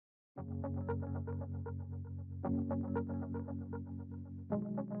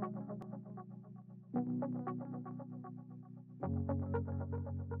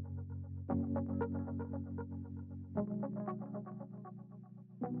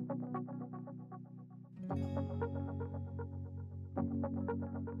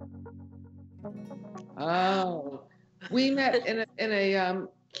Oh, we met in a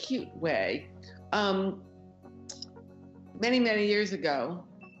cute way. Many years ago,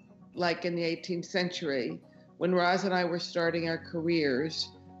 like in the 18th century, when Roz and I were starting our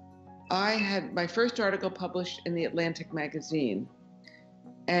careers, I had my first article published in the Atlantic magazine,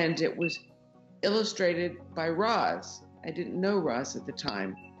 and it was illustrated by Roz. I didn't know Roz at the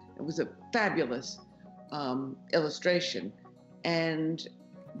time. It was a fabulous illustration. And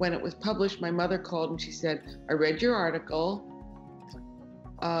when it was published, my mother called and she said, I read your article.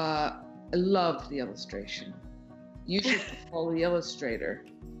 I loved the illustration. You should call the illustrator,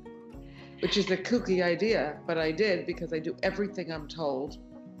 which is a kooky idea, but I did because I do everything I'm told.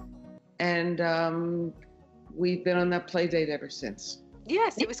 And we've been on that play date ever since.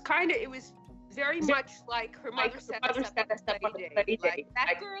 Yes, it was very much like her mother set us up on a play date. Like,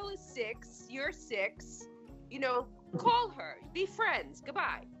 that girl is 6, you're 6, call her, be friends,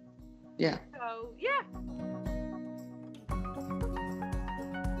 goodbye. Yeah. So, yeah.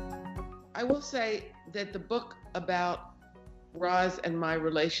 I will say that the book about Roz and my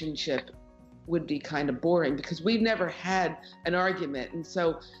relationship would be kind of boring because we've never had an argument, and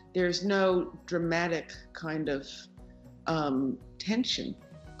so there's no dramatic kind of tension,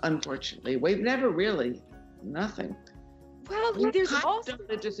 unfortunately. We've never really, nothing. Well, we there's also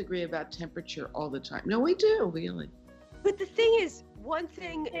don't disagree about temperature all the time. No, we do, really. But the thing is, one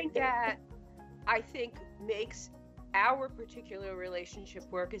thing that I think makes our particular relationship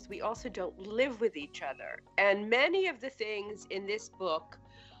work is we also don't live with each other. And many of the things in this book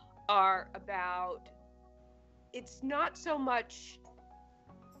are about, it's not so much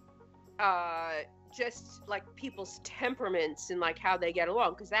just like people's temperaments and like how they get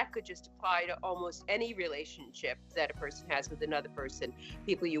along, because that could just apply to almost any relationship that a person has with another person,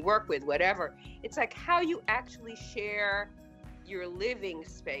 people you work with, whatever. It's like how you actually share your living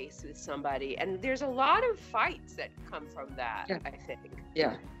space with somebody, and there's a lot of fights that come from that. Yeah. I think.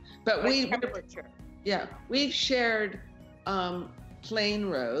 Yeah, but we've shared plane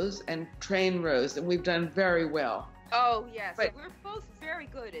rows and train rows, and we've done very well. Oh yes, but we're both very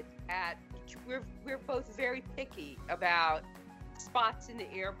good at we're both very picky about spots in the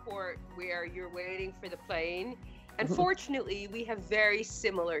airport where you're waiting for the plane, and fortunately we have very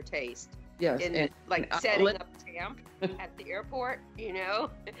similar taste. Yes, in like setting up camp at the airport,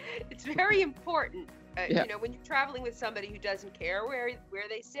 it's very important. When you're traveling with somebody who doesn't care where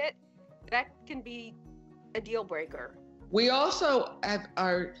they sit, that can be a deal breaker. We also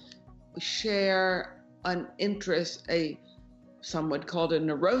share an interest, some would call it a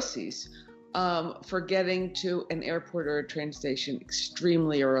neuroses, for getting to an airport or a train station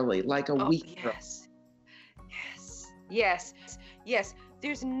extremely early, like a week. Yes.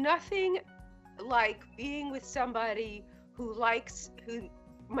 There's nothing like being with somebody who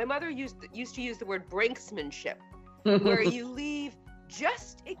my mother used to use the word brinksmanship, where you leave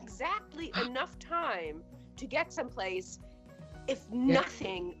just exactly enough time to get someplace if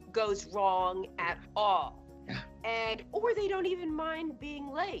nothing goes wrong at all. Or they don't even mind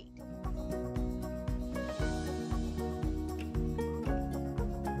being late.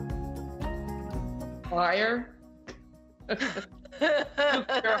 Fire.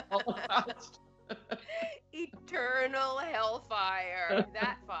 Eternal hellfire.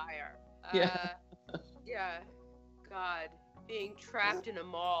 That fire. Yeah. God, being trapped in a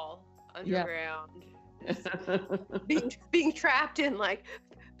mall underground. Yeah. being trapped in like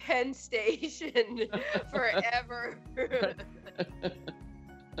Penn Station forever.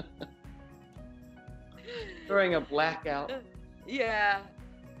 During a blackout. Yeah.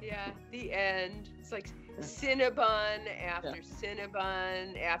 The end. It's like Cinnabon after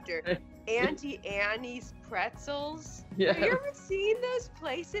Cinnabon after Auntie Annie's pretzels. Yeah. Have you ever seen those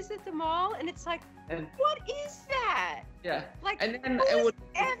places at the mall? And it's like, what is that? Yeah. Like, and then who is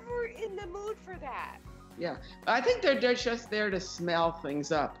ever in the mood for that? Yeah. I think they're just there to smell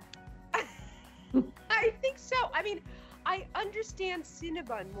things up. I think so. I mean, I understand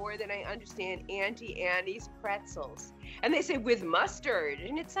Cinnabon more than I understand Auntie Annie's pretzels. And they say with mustard.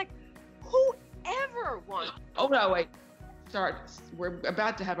 And it's like, whoever wants. Oh, no, wait. Sorry. We're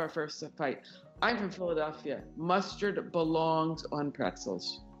about to have our first fight. I'm from Philadelphia. Mustard belongs on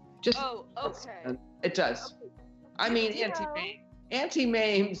pretzels. Okay. It does. Okay. I mean, Auntie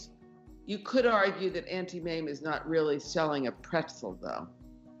Mame's, you could argue that Auntie Mame is not really selling a pretzel, though.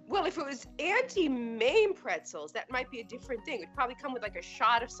 Well, if it was anti-Maine pretzels, that might be a different thing. It'd probably come with like a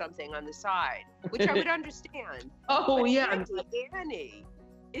shot of something on the side, which I would understand. Oh, but yeah. Anti-Annie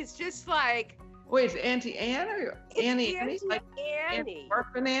is just like... Wait, it's Auntie Anne or Annie? Like Annie.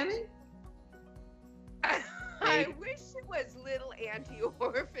 Orphan Annie? I wish it was little Auntie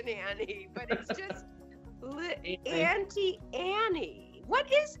Orphan Annie, but it's just Auntie Annie. What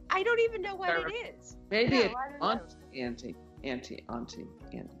is? I don't even know what it is. Maybe it's Auntie Annie.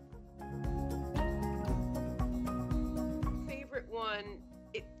 Favorite one,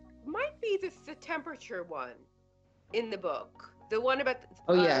 it might be the temperature one in the book. The one about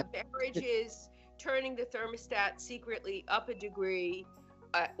marriages, turning the thermostat secretly up a degree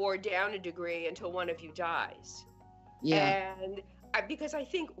or down a degree until one of you dies. Yeah. And because I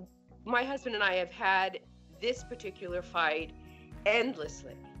think my husband and I have had this particular fight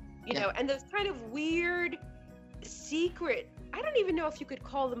endlessly, you know, and those kind of weird secret, I don't even know if you could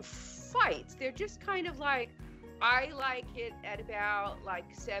call them fights. They're just kind of like, I like it at about like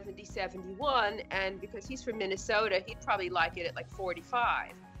 70, 71. And because he's from Minnesota, he'd probably like it at like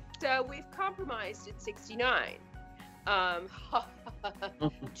 45. So we've compromised at 69.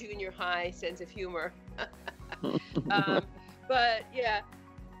 Junior high sense of humor. But yeah.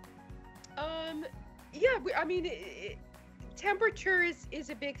 I mean, temperature is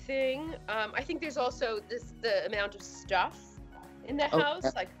a big thing. I think there's also the amount of stuff in the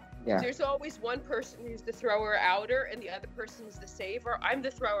house. Like, there's always one person who's the thrower-outer and the other person is the saver. I'm the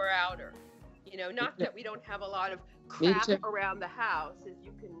thrower-outer. You know, not that we don't have a lot of crap around the house, as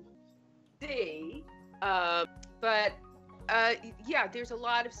you can see. But there's a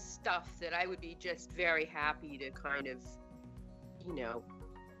lot of stuff that I would be just very happy to kind of, you know,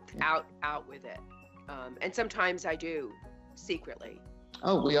 out with it. And sometimes I do secretly.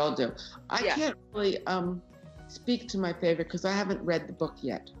 Oh, we all do. I can't really speak to my favorite because I haven't read the book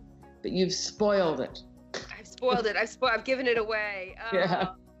yet, but you've spoiled it. I've spoiled it. I've given it away. Oh, yeah.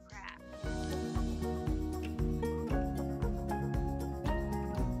 Crap.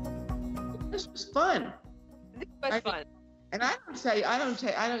 This was fun. This was fun. And I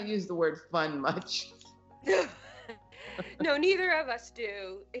don't use the word fun much. No, neither of us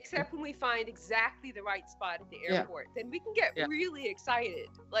do, except when we find exactly the right spot at the airport. Then we can get really excited,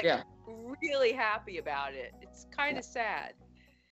 like really happy about it. It's kind of sad.